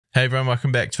Hey everyone,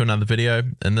 welcome back to another video.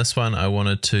 In this one, I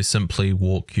wanted to simply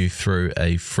walk you through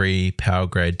a free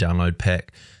Powergrade download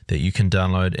pack that you can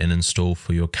download and install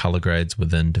for your color grades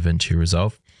within Davinci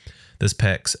Resolve. This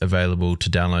pack's available to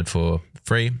download for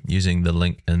free using the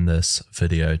link in this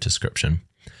video description.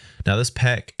 Now this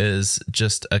pack is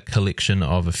just a collection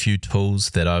of a few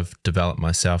tools that I've developed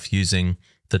myself using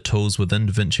the tools within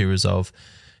Davinci Resolve,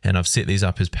 and I've set these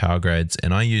up as power grades,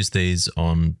 and I use these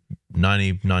on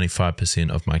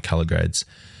 95% of my color grades.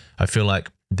 I feel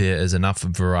like there is enough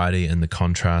variety in the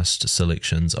contrast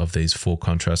selections of these 4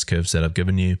 contrast curves that I've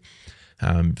given you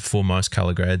for most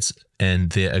color grades,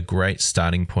 and they're a great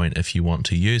starting point if you want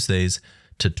to use these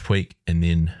to tweak and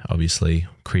then obviously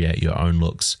create your own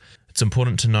looks. It's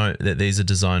important to note that these are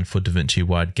designed for Davinci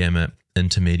Wide Gamut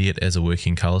Intermediate as a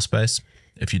working color space.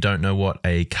 If you don't know what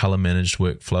a color managed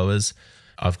workflow is,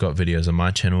 I've got videos on my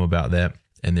channel about that,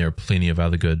 and there are plenty of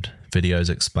other good videos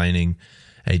explaining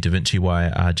a Davinci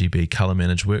Wire RGB color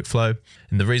managed workflow.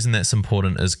 And the reason that's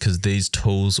important is because these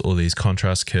tools or these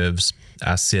contrast curves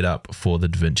are set up for the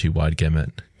Davinci Wide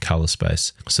Gamut color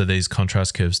space. So these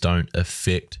contrast curves don't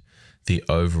affect the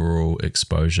overall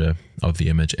exposure of the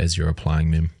image as you're applying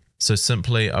them. So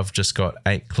simply, I've just got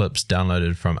 8 clips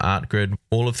downloaded from ArtGrid.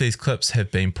 All of these clips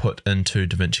have been put into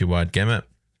Davinci Wide Gamut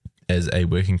as a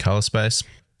working color space.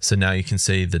 So now you can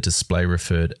see the display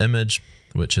referred image,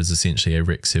 which is essentially a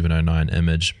Rec 709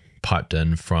 image piped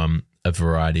in from a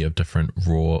variety of different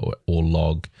raw or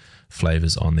log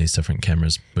flavors on these different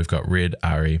cameras. We've got red,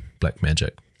 RE,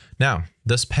 Blackmagic. Now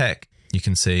this pack, you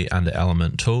can see under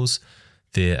element tools,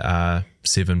 there are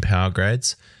 7 power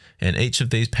grades, and each of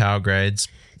these power grades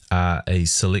are a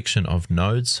selection of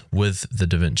nodes with the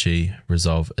Davinci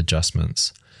Resolve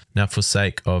adjustments. Now for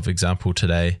sake of example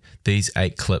today, these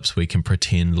 8 clips we can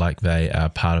pretend like they are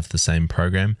part of the same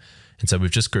program. And so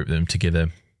we've just grouped them together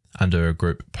under a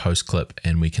group post clip,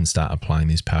 and we can start applying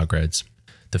these power grades.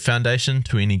 The foundation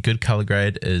to any good color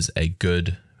grade is a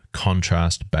good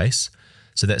contrast base.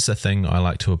 So that's the thing I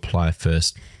like to apply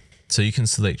first. So you can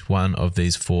select one of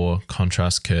these 4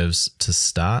 contrast curves to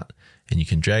start, and you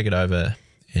can drag it over,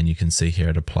 and you can see here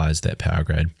it applies that power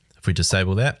grade. If we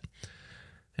disable that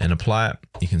and apply it,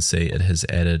 you can see it has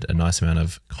added a nice amount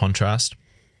of contrast,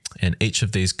 and each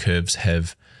of these curves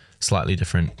have slightly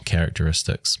different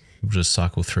characteristics. We'll just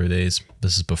cycle through these.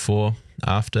 This is before,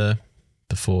 after,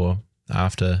 before,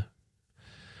 after,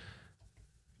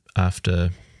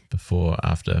 after, before,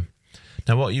 after.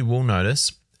 Now what you will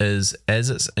notice is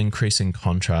as it's increasing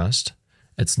contrast,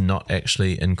 it's not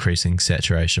actually increasing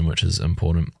saturation, which is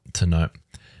important to note.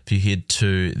 If you head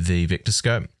to the vector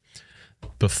scope,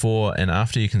 before and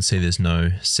after, you can see there's no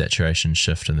saturation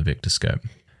shift in the vector scope.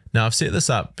 Now I've set this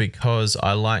up because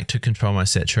I like to control my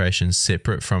saturation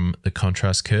separate from the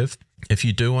contrast curve. If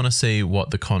you do want to see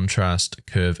what the contrast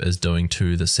curve is doing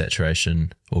to the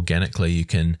saturation organically, you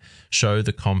can show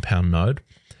the compound node,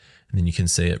 and then you can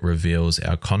see it reveals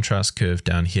our contrast curve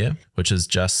down here, which is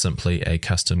just simply a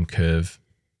custom curve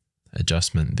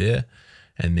adjustment there.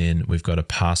 And then we've got a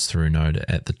pass-through node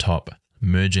at the top,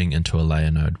 merging into a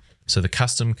layer node. So the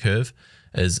custom curve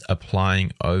is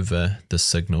applying over the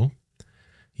signal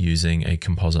using a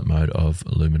composite mode of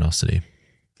luminosity.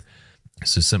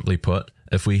 So simply put,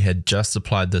 if we had just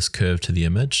applied this curve to the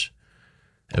image,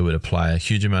 it would apply a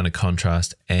huge amount of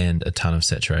contrast and a ton of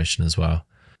saturation as well.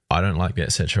 I don't like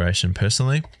that saturation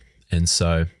personally, and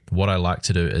so what I like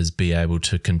to do is be able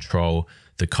to control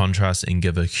the contrast and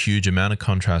give a huge amount of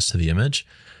contrast to the image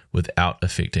without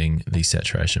affecting the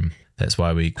saturation. That's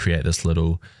why we create this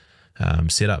little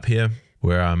setup here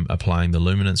where I'm applying the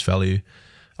luminance value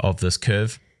of this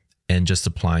curve and just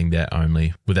applying that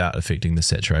only without affecting the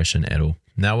saturation at all.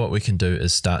 Now what we can do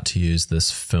is start to use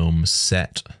this Film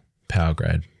Sat power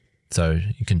grade. So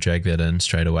you can drag that in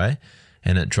straight away,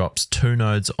 and it drops 2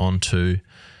 nodes onto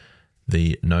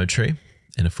the node tree.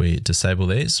 And if we disable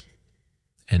these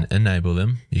and enable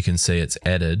them, you can see it's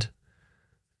added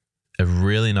a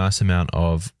really nice amount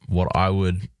of what I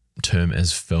would term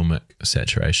as filmic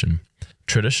saturation.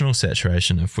 Traditional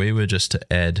saturation, if we were just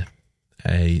to add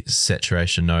a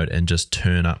saturation node and just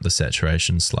turn up the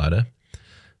saturation slider,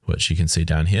 which you can see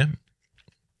down here,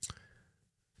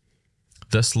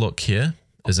 this look here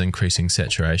is increasing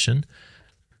saturation.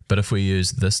 But if we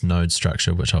use this node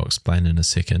structure, which I'll explain in a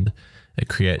second, it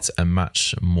creates a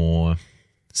much more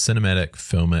cinematic,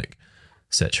 filmic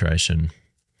saturation.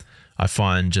 I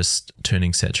find just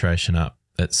turning saturation up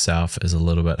itself is a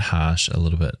little bit harsh, a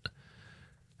little bit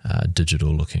digital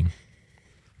looking.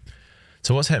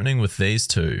 So what's happening with these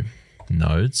 2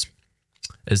 nodes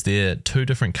is there 2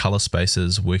 different color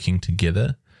spaces working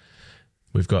together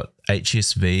we've got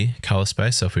HSV color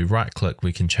space. So if we right click,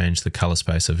 we can change the color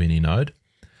space of any node.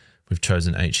 We've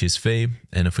chosen HSV,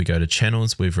 and if we go to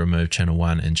channels, we've removed channel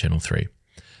 1 and channel 3.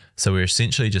 So we're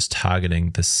essentially just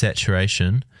targeting the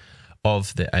saturation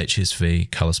of the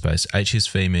HSV color space.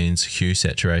 HSV means hue,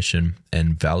 saturation,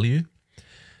 and value.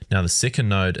 Now the second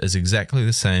node is exactly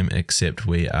the same, except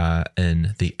we are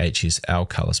in the HSL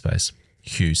color space,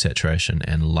 hue, saturation,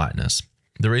 and lightness.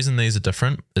 The reason these are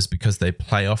different is because they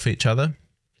play off each other.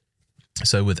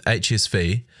 So with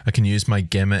HSV, I can use my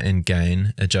gamma and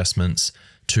gain adjustments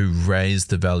to raise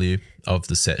the value of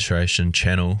the saturation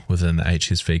channel within the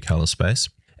HSV color space.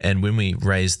 And when we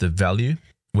raise the value,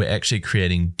 we're actually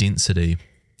creating density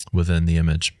within the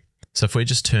image. So if we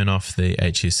just turn off the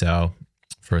HSL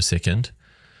for a second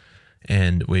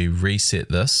and we reset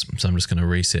this, so I'm just going to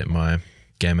reset my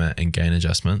gamma and gain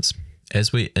adjustments.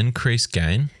 As we increase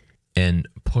gain and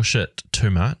push it too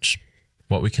much,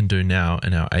 what we can do now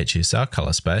in our HSL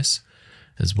color space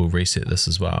is we'll reset this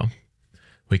as well.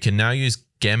 We can now use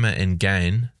gamma and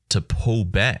gain to pull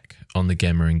back on the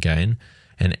gamma and gain,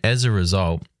 and as a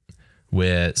result,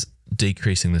 we're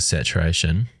decreasing the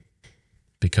saturation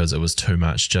because it was too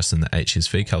much just in the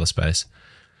HSV color space.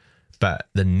 But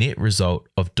the net result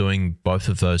of doing both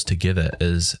of those together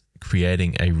is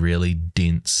creating a really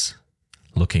dense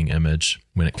looking image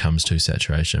when it comes to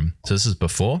saturation. So this is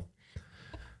before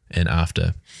and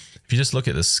after. If you just look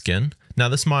at the skin, now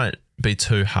this might be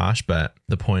too harsh, but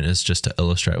the point is just to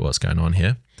illustrate what's going on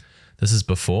here. This is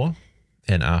before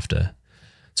and after.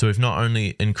 So we've not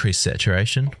only increased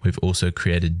saturation, we've also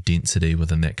created density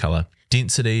within that color.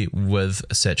 Density with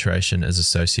saturation is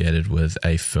associated with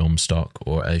a film stock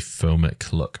or a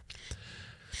filmic look.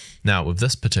 Now with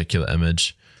this particular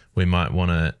image, we might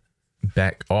want to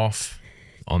back off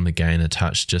on the gain a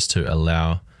touch just to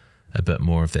allow a bit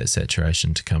more of that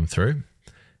saturation to come through.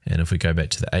 And if we go back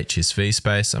to the HSV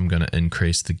space, I'm going to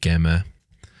increase the gamma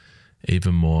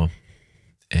even more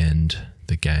and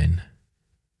the gain.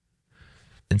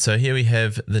 And so here we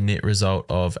have the net result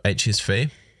of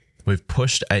HSV. We've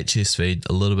pushed HSV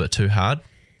a little bit too hard,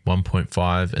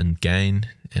 1.5 in gain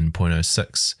and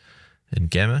 0.06 in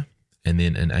gamma. And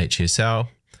then in HSL,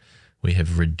 we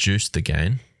have reduced the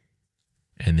gain,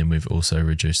 and then we've also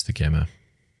reduced the gamma.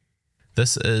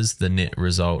 This is the net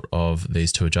result of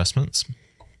these two adjustments,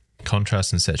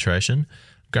 contrast and saturation.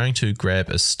 I'm going to grab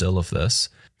a still of this.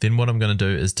 Then what I'm going to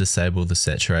do is disable the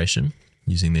saturation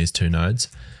using these two nodes.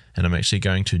 And I'm actually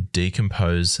going to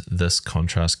decompose this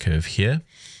contrast curve here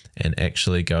and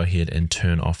actually go ahead and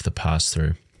turn off the pass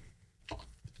through.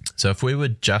 So if we were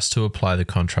just to apply the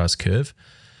contrast curve,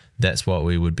 that's what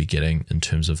we would be getting in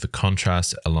terms of the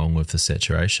contrast along with the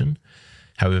saturation.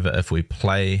 However, if we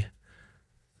play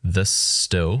this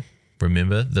still,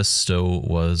 remember this still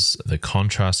was the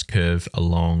contrast curve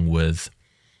along with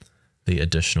the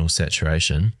additional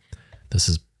saturation. This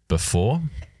is before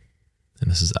and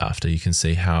this is after. You can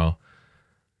see how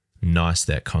nice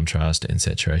that contrast and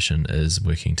saturation is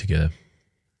working together.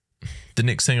 The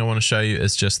next thing I want to show you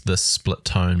is just this split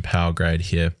tone power grade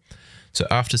here. So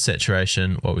after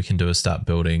saturation, what we can do is start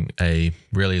building a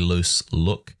really loose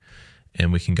look,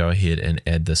 and we can go ahead and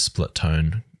add the split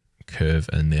tone curve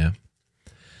in there.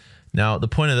 Now, the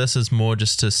point of this is more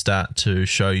just to start to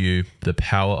show you the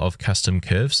power of custom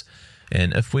curves.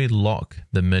 And if we lock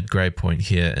the mid-grade point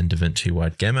here in Davinci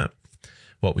Wide Gamut,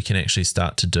 what we can actually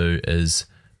start to do is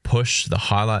push the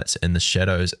highlights and the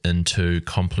shadows into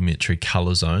complementary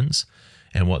color zones.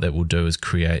 And what that will do is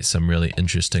create some really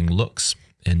interesting looks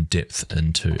and depth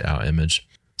into our image.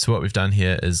 So what we've done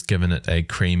here is given it a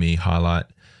creamy highlight,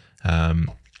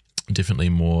 definitely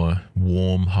more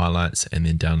warm highlights, and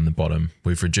then down in the bottom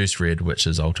we've reduced red, which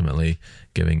is ultimately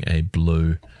giving a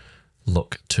blue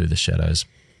look to the shadows.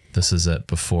 This is it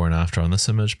before and after on this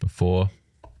image, before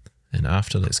and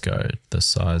after. Let's go this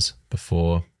size,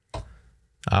 before,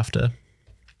 after.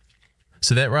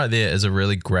 So that right there is a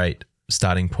really great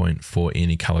starting point for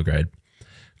any color grade.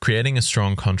 Creating a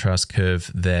strong contrast curve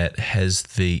that has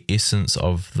the essence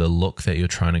of the look that you're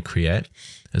trying to create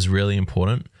is really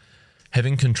important.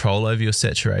 Having control over your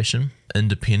saturation,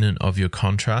 independent of your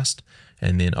contrast,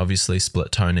 and then obviously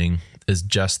split toning is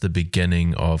just the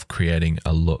beginning of creating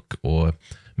a look or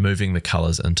moving the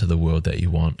colors into the world that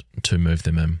you want to move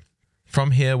them in.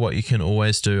 From here, what you can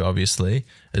always do, obviously,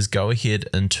 is go ahead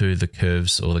into the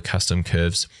curves or the custom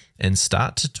curves and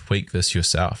start to tweak this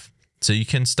yourself. So you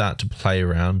can start to play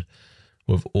around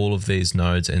with all of these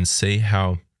nodes and see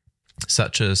how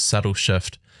such a subtle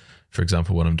shift, for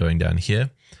example, what I'm doing down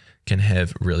here, can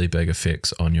have really big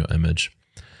effects on your image.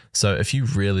 So if you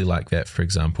really like that, for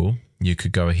example, you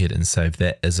could go ahead and save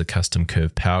that as a custom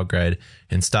curve power grade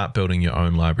and start building your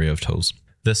own library of tools.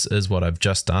 This is what I've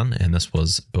just done, and this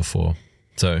was before.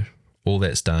 So all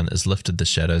that's done is lifted the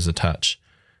shadows a touch,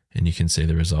 and you can see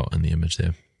the result in the image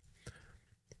there.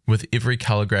 With every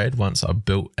color grade, once I've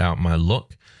built out my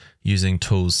look using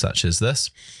tools such as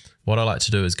this, what I like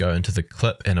to do is go into the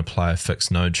clip and apply a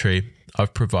fixed node tree.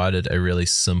 I've provided a really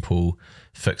simple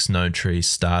fixed node tree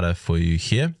starter for you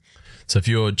here. So if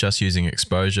you're just using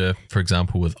exposure, for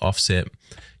example, with offset,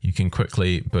 you can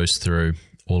quickly boost through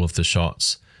all of the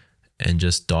shots and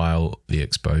just dial the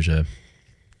exposure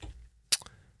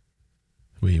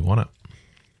where you want it.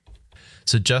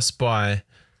 So just by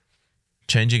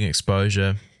changing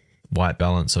exposure, white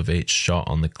balance of each shot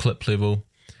on the clip level,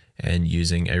 and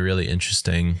using a really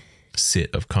interesting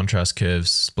set of contrast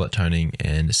curves, split toning,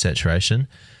 and saturation,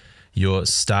 you're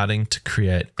starting to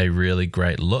create a really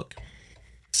great look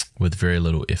with very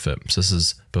little effort. So this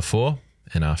is before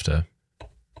and after.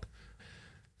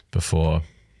 Before,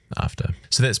 after.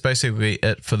 So that's basically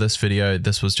it for this video.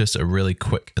 This was just a really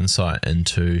quick insight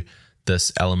into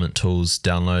this Element Tools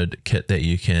download kit that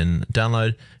you can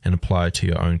download and apply to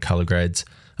your own color grades.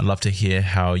 I'd love to hear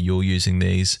how you're using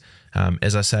these.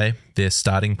 As I say, they're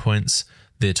starting points.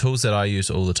 They're tools that I use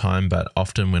all the time, but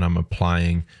often when I'm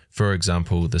applying, for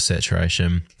example, the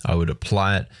saturation, I would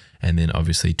apply it and then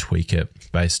obviously tweak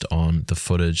it based on the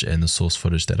footage and the source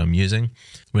footage that I'm using.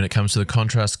 When it comes to the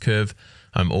contrast curve,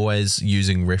 I'm always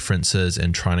using references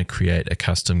and trying to create a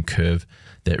custom curve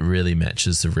that really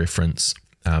matches the reference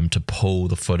to pull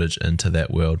the footage into that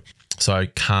world. So I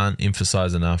can't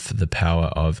emphasize enough the power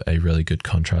of a really good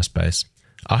contrast base.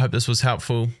 I hope this was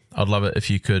helpful. I'd love it if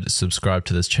you could subscribe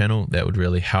to this channel. That would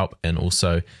really help. And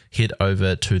also head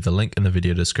over to the link in the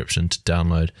video description to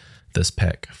download this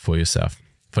pack for yourself.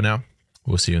 For now,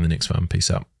 we'll see you in the next one.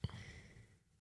 Peace out.